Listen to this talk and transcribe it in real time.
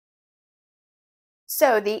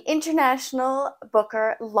So the International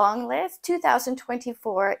Booker Longlist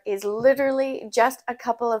 2024 is literally just a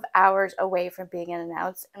couple of hours away from being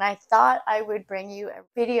announced, and I thought I would bring you a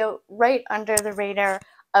video right under the radar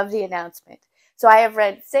of the announcement. So I have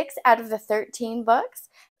read 6 out of the 13 books,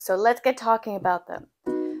 so let's get talking about them.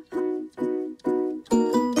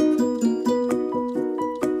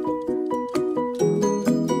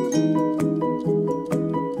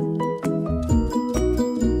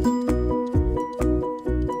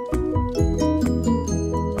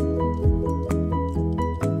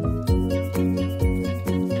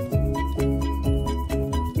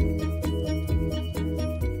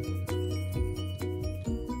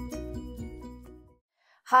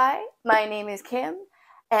 Hi, my name is Kim,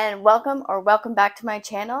 and welcome back to my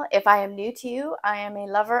channel. If I am new to you, I am a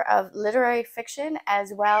lover of literary fiction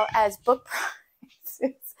as well as book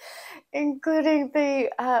prizes, including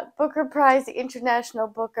the Booker Prize, the International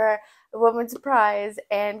Booker, the Women's Prize,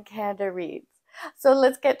 and Panda Reads. So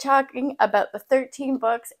let's get talking about the 13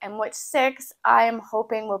 books and which 6 I am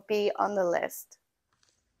hoping will be on the list.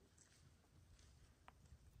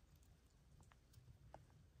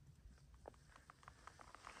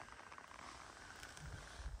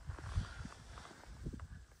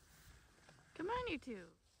 Come on, you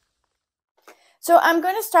two. So I'm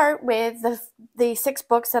going to start with the 6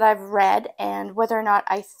 books that I've read and whether or not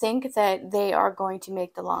I think that they are going to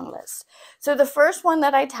make the long list. So the first one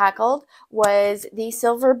that I tackled was The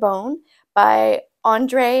Silver Bone by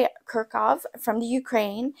Andrei Kurkov from the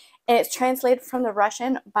Ukraine, and it's translated from the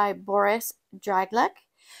Russian by Boris Draglek.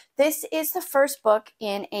 This is the first book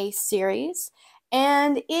in a series,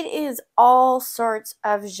 and it is all sorts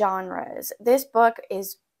of genres. This book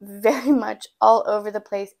is very much all over the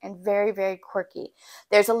place and very, very quirky.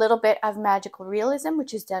 There's a little bit of magical realism,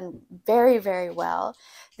 which is done very, very well.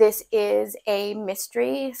 This is a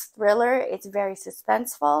mystery thriller. It's very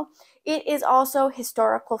suspenseful. It is also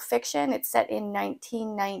historical fiction. It's set in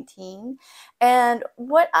 1919. And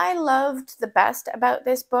what I loved the best about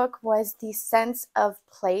this book was the sense of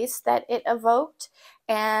place that it evoked,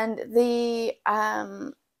 and the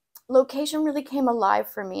location really came alive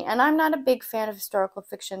for me. And I'm not a big fan of historical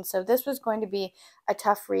fiction, so this was going to be a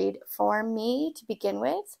tough read for me to begin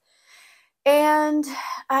with. And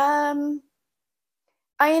I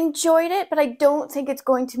enjoyed it, but I don't think it's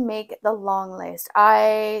going to make the long list.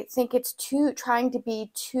 I think it's trying to be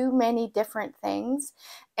too many different things.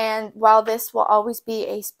 And while this will always be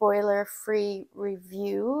a spoiler-free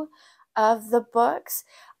review of the books,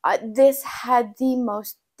 this had the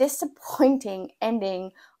most disappointing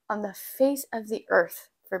ending on the face of the earth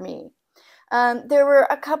for me. There were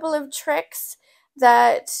a couple of tricks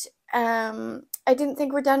that I didn't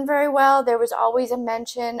think were done very well. There was always a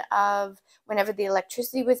mention of whenever the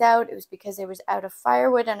electricity was out, it was because they was out of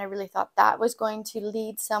firewood, and I really thought that was going to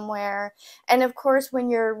lead somewhere. And of course, when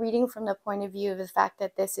you're reading from the point of view of the fact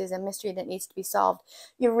that this is a mystery that needs to be solved,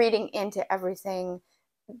 you're reading into everything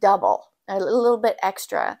double, a little bit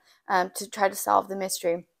extra to try to solve the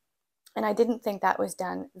mystery. And I didn't think that was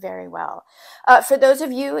done very well. For those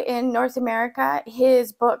of you in North America,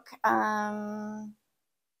 his book,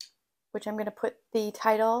 which I'm going to put the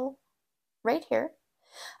title right here,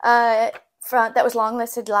 that was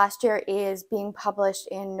longlisted last year, is being published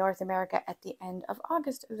in North America at the end of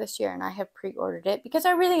August of this year. And I have pre-ordered it because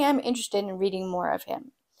I really am interested in reading more of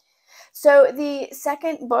him. So the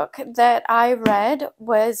second book that I read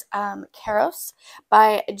was Karos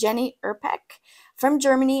by Jenny Erpeck from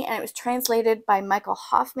Germany, and it was translated by Michael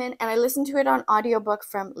Hoffman, and I listened to it on audiobook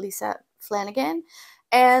from Lisa Flanagan.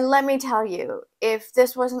 And let me tell you, if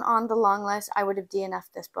this wasn't on the long list, I would have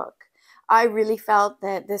DNF'd this book. I really felt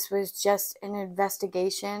that this was just an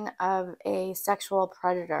investigation of a sexual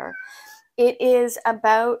predator. It is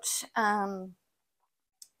about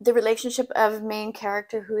the relationship of main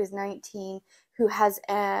character who is 19, who has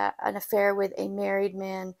an affair with a married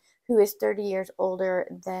man who is 30 years older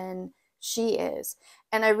than she is.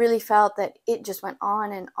 And I really felt that it just went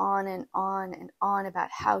on and on and on and on about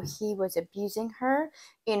how he was abusing her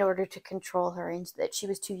in order to control her, and that she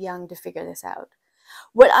was too young to figure this out.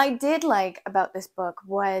 What I did like about this book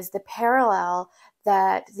was the parallel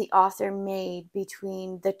that the author made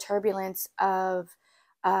between the turbulence of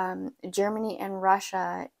Germany and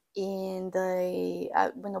Russia in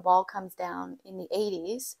the when the wall comes down in the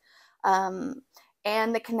 80s,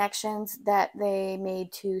 and the connections that they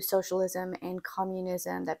made to socialism and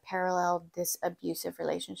communism that paralleled this abusive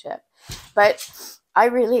relationship. But I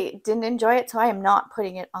really didn't enjoy it, so I am not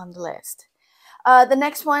putting it on the list. The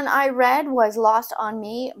next one I read was Lost on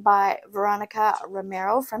Me by Veronica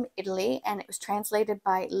Romero from Italy, and it was translated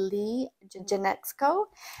by Lee Janexco.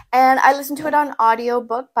 And I listened to it on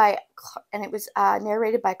audiobook and it was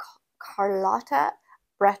narrated by Carlotta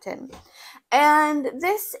Breton. And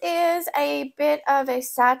this is a bit of a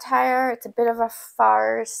satire. It's a bit of a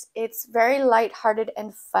farce. It's very lighthearted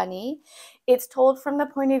and funny. It's told from the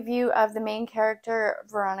point of view of the main character,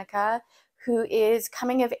 Veronica, who is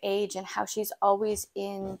coming of age and how she's always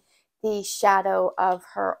in the shadow of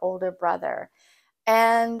her older brother.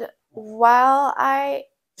 And while I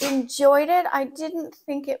enjoyed it, I didn't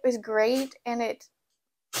think it was great, and it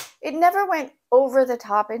never went over the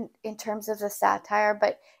top in terms of the satire,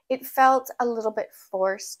 but it felt a little bit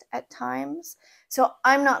forced at times. So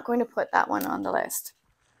I'm not going to put that one on the list.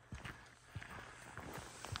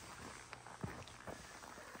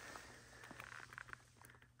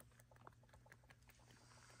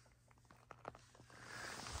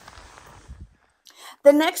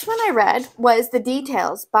 The next one I read was The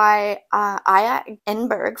Details by Aya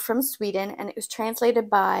Enberg from Sweden, and it was translated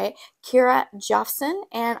by Kira Jofson,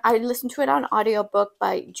 and I listened to it on audiobook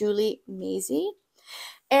by Julie Maisie.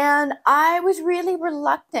 And I was really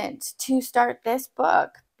reluctant to start this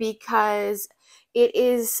book because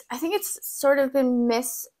I think it's sort of been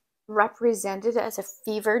misrepresented as a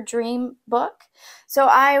fever dream book. So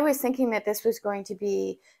I was thinking that this was going to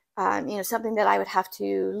be something that I would have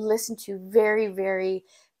to listen to very, very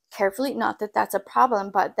carefully. Not that that's a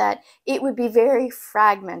problem, but that it would be very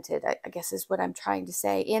fragmented, I guess is what I'm trying to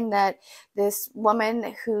say, in that this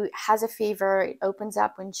woman who has a fever, it opens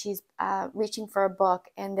up when she's reaching for a book,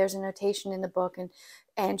 and there's a notation in the book,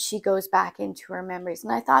 and she goes back into her memories.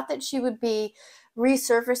 And I thought that she would be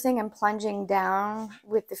resurfacing and plunging down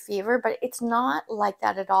with the fever, but it's not like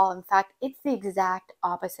that at all. In fact, it's the exact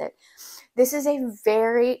opposite. This is a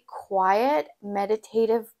very quiet,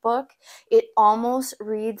 meditative book. It almost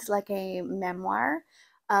reads like a memoir.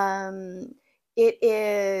 It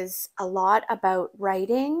is a lot about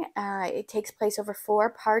writing. It takes place over 4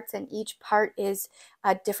 parts, and each part is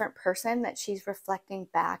a different person that she's reflecting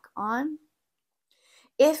back on.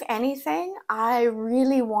 If anything, I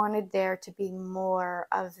really wanted there to be more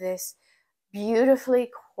of this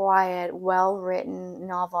beautifully quiet, well-written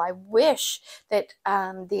novel. I wish that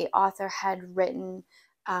the author had written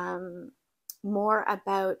more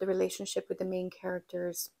about the relationship with the main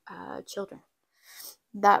character's children.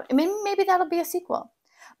 Maybe that'll be a sequel.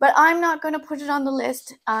 But I'm not going to put it on the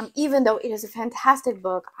list, even though it is a fantastic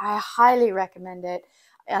book. I highly recommend it.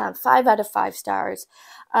 5 out of 5 stars.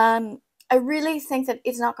 I really think that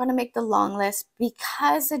it's not going to make the long list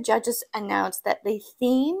because the judges announced that the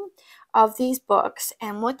theme of these books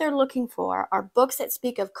and what they're looking for are books that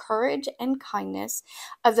speak of courage and kindness,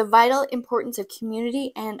 of the vital importance of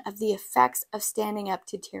community, and of the effects of standing up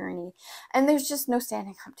to tyranny. And there's just no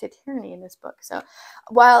standing up to tyranny in this book. So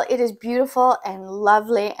while it is beautiful and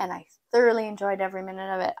lovely, and I thoroughly enjoyed every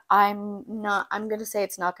minute of it, I'm going to say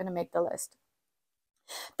it's not going to make the list.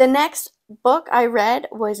 The next book I read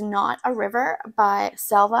was Not a River by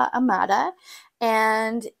Selva Amada,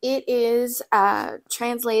 and it is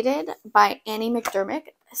translated by Annie McDermott.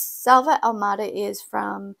 Selva Almada is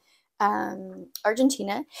from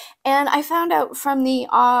Argentina, and I found out from the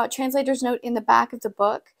translator's note in the back of the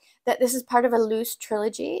book that this is part of a loose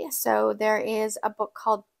trilogy. So there is a book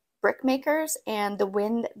called Brickmakers and The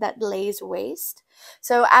Wind That Lays Waste.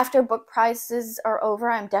 So after book prizes are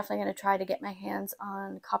over, I'm definitely going to try to get my hands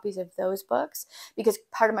on copies of those books, because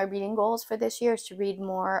part of my reading goals for this year is to read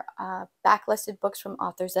more backlisted books from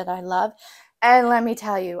authors that I love. And let me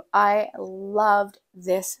tell you, I loved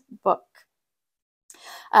this book.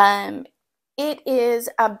 It is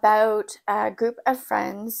about a group of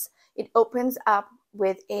friends. It opens up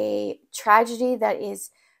with a tragedy that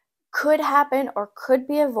could happen or could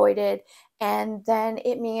be avoided, and then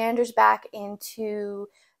it meanders back into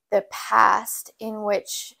the past in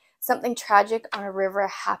which something tragic on a river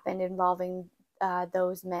happened involving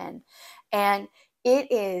those men. And it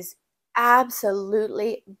is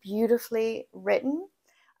absolutely beautifully written.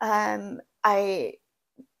 I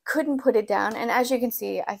couldn't put it down, and as you can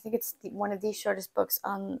see, I think it's one of the shortest books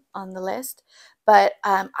on the list, but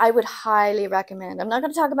I would highly recommend. I'm not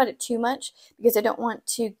going to talk about it too much because I don't want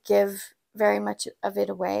to give very much of it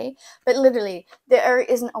away, but literally there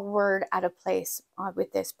isn't a word out of place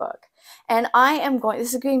with this book. And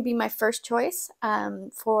this is going to be my first choice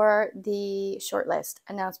for the shortlist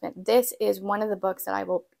announcement. This is one of the books that I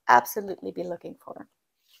will absolutely be looking for.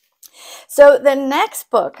 So the next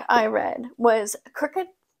book I read was Crooked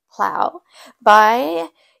Plow by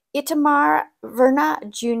Itamar Verna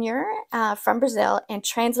Jr. From Brazil and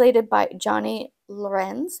translated by Johnny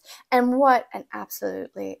Lorenz. And what an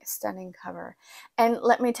absolutely stunning cover. And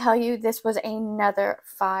let me tell you, this was another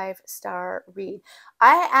 5-star read.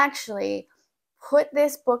 I actually put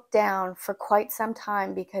this book down for quite some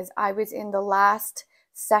time because I was in the last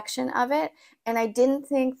section of it, and I didn't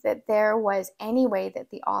think that there was any way that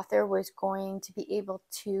the author was going to be able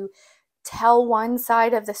to tell one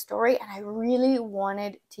side of the story, and I really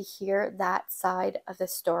wanted to hear that side of the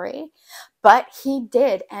story. But he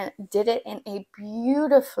did, and did it in a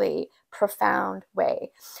beautifully profound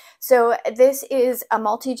way. So this is a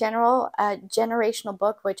generational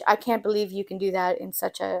book, which I can't believe you can do that in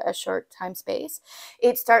such a short time space.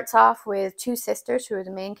 It starts off with two sisters who are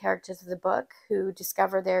the main characters of the book, who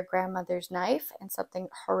discover their grandmother's knife and something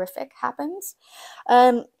horrific happens.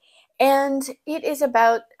 And it is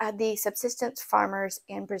about the subsistence farmers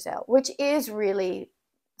in Brazil, which is really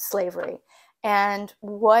slavery, and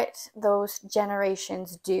what those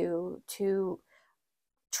generations do to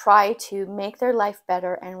try to make their life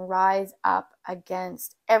better and rise up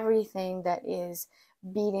against everything that is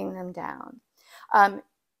beating them down.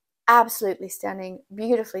 Absolutely stunning,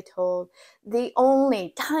 beautifully told. The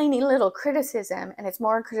only tiny little criticism, and it's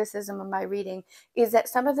more criticism of my reading, is that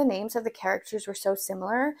some of the names of the characters were so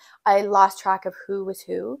similar, I lost track of who was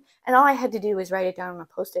who. And all I had to do was write it down on a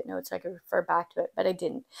post-it note so I could refer back to it, but I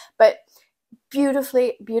didn't. But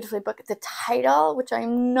beautifully, beautifully book. The title, which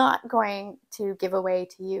I'm not going to give away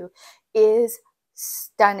to you, is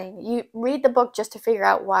stunning. You read the book just to figure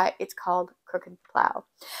out why it's called Crooked Plow.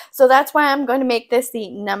 So that's why I'm going to make this the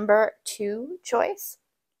number 2 choice.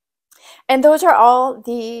 And those are all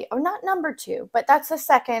the, or not number 2, but that's the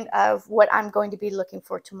second of what I'm going to be looking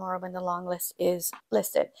for tomorrow when the long list is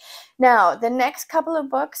listed. Now, the next couple of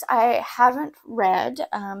books I haven't read,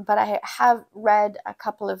 but I have read a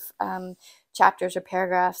couple of chapters or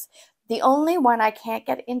paragraphs. The only one I can't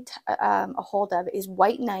get a hold of is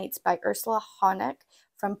White Nights by Ursula Honeck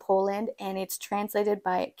from Poland, and it's translated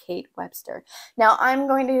by Kate Webster. Now, I'm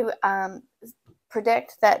going to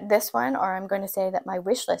predict that this one, or I'm going to say that my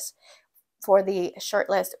wish list for the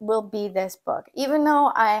shortlist will be this book. Even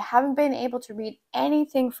though I haven't been able to read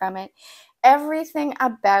anything from it, everything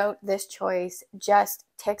about this choice just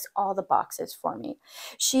ticks all the boxes for me.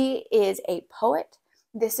 She is a poet.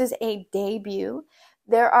 This is a debut.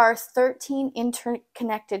 There are 13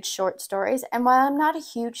 interconnected short stories, and while I'm not a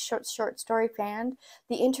huge short story fan,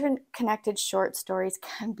 the interconnected short stories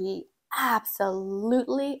can be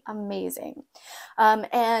absolutely amazing.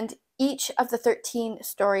 And each of the 13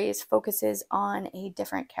 stories focuses on a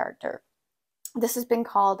different character. This has been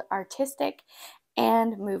called artistic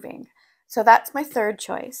and moving. So that's my third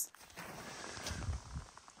choice.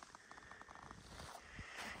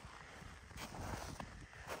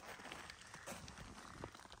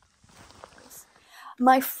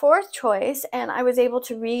 My fourth choice, and I was able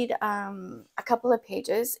to read a couple of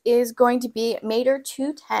pages, is going to be Mater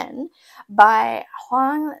 210 by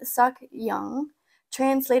Hwang Suk Young,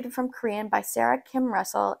 translated from Korean by Sarah Kim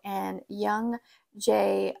Russell and Young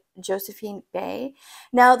J. Josephine Bay.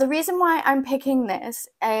 Now, the reason why I'm picking this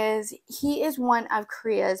is he is one of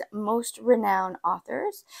Korea's most renowned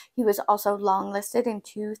authors. He was also longlisted in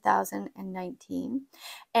 2019.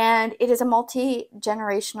 And it is a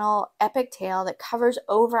multi-generational epic tale that covers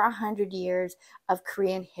over 100 years of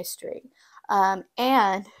Korean history.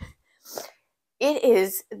 And it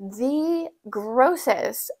is the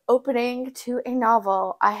grossest opening to a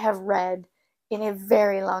novel I have read in a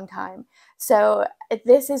very long time. So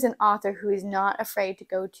this is an author who is not afraid to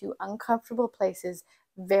go to uncomfortable places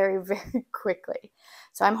very, very quickly.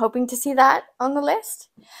 So I'm hoping to see that on the list.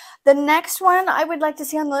 The next one I would like to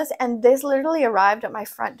see on the list, and this literally arrived at my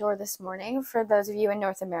front door this morning. For those of you in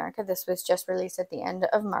North America, this was just released at the end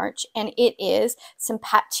of March, and it is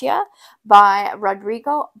Simpatia by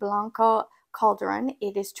Rodrigo Blanco Calderon.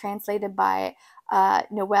 It is translated by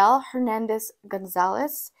Noel Hernandez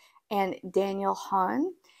Gonzalez and Daniel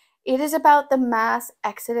Hahn. It is about the mass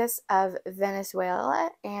exodus of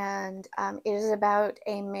Venezuela, and it is about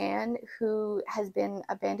a man who has been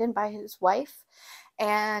abandoned by his wife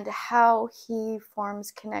and how he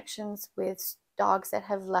forms connections with dogs that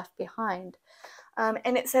have left behind.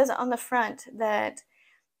 And it says on the front that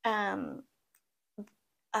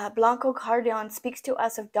Blanco Calderon speaks to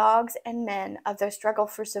us of dogs and men, of their struggle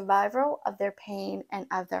for survival, of their pain, and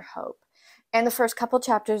of their hope. And the first couple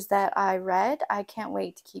chapters that I read, I can't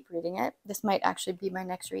wait to keep reading it. This might actually be my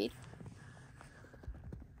next read.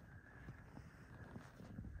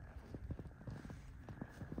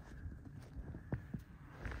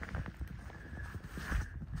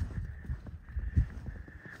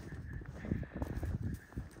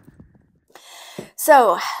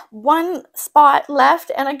 So one spot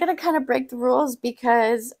left, and I'm going to kind of break the rules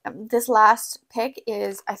because this last pick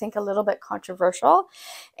is, I think, a little bit controversial.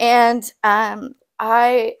 And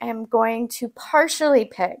I am going to partially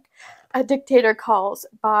pick A Dictator Calls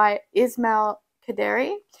by Ismail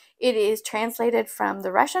Kaderi. It is translated from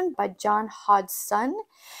the Russian by John Hodgson.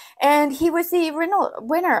 And he was the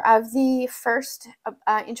winner of the first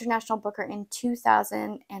International Booker in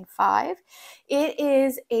 2005. It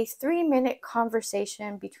is a 3-minute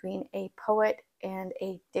conversation between a poet and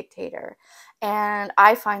a dictator. And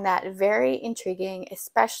I find that very intriguing,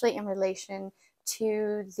 especially in relation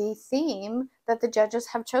to the theme that the judges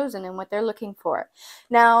have chosen and what they're looking for.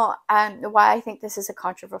 Now, why I think this is a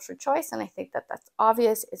controversial choice, and I think that that's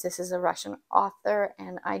obvious, is this is a Russian author,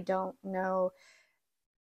 and I don't know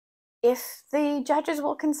if the judges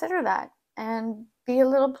will consider that and be a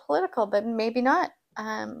little political, but maybe not.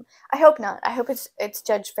 I hope not. I hope it's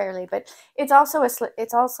judged fairly, but it's also a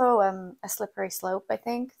slippery slope. I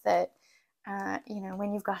think that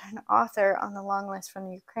when you've got an author on the long list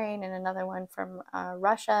from Ukraine and another one from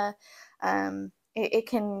Russia, it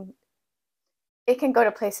can go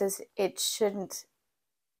to places it shouldn't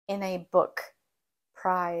in a book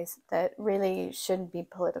prize that really shouldn't be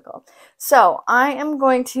political. So I am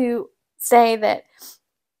going to say that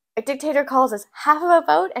A Dictator Calls is half of a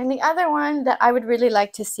vote, and the other one that I would really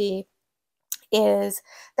like to see is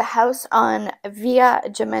The House on Via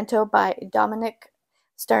Gemento by Dominic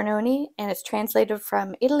Starnoni, and it's translated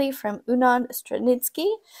from Italy from Unan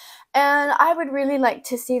Stranitsky. And I would really like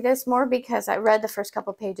to see this more because I read the first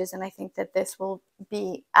couple pages, and I think that this will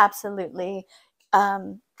be absolutely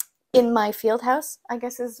in my field house, I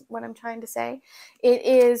guess is what I'm trying to say. It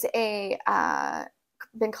is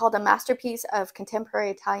been called a masterpiece of contemporary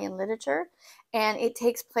Italian literature, and it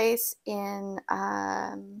takes place in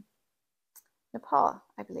Nepal,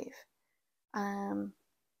 I believe,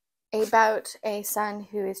 about a son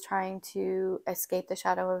who is trying to escape the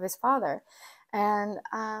shadow of his father. And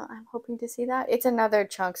I'm hoping to see that. It's another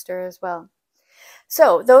chunkster as well.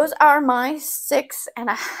 So those are my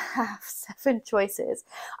 6.5, 7 choices.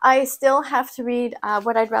 I still have to read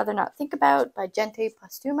What I'd Rather Not Think About by Gente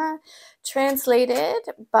Postuma, translated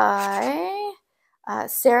by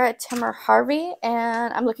Sarah Timmer Harvey,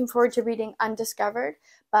 and I'm looking forward to reading Undiscovered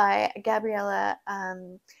by Gabriela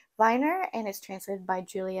Viner, and it's translated by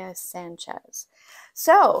Julia Sanchez.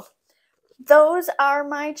 So those are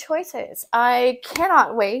my choices. I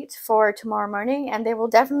cannot wait for tomorrow morning, and there will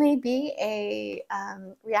definitely be a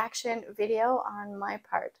reaction video on my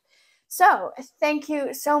part. So thank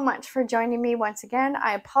you so much for joining me once again.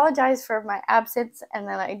 I apologize for my absence and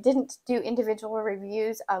that I didn't do individual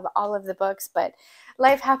reviews of all of the books, but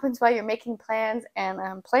life happens while you're making plans, and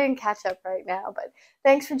I'm playing catch up right now. But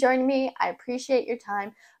thanks for joining me. I appreciate your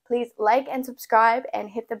time. Please like and subscribe and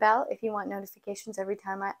hit the bell if you want notifications every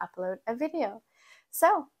time I upload a video.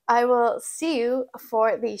 So I will see you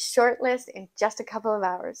for the shortlist in just a couple of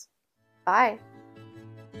hours. Bye.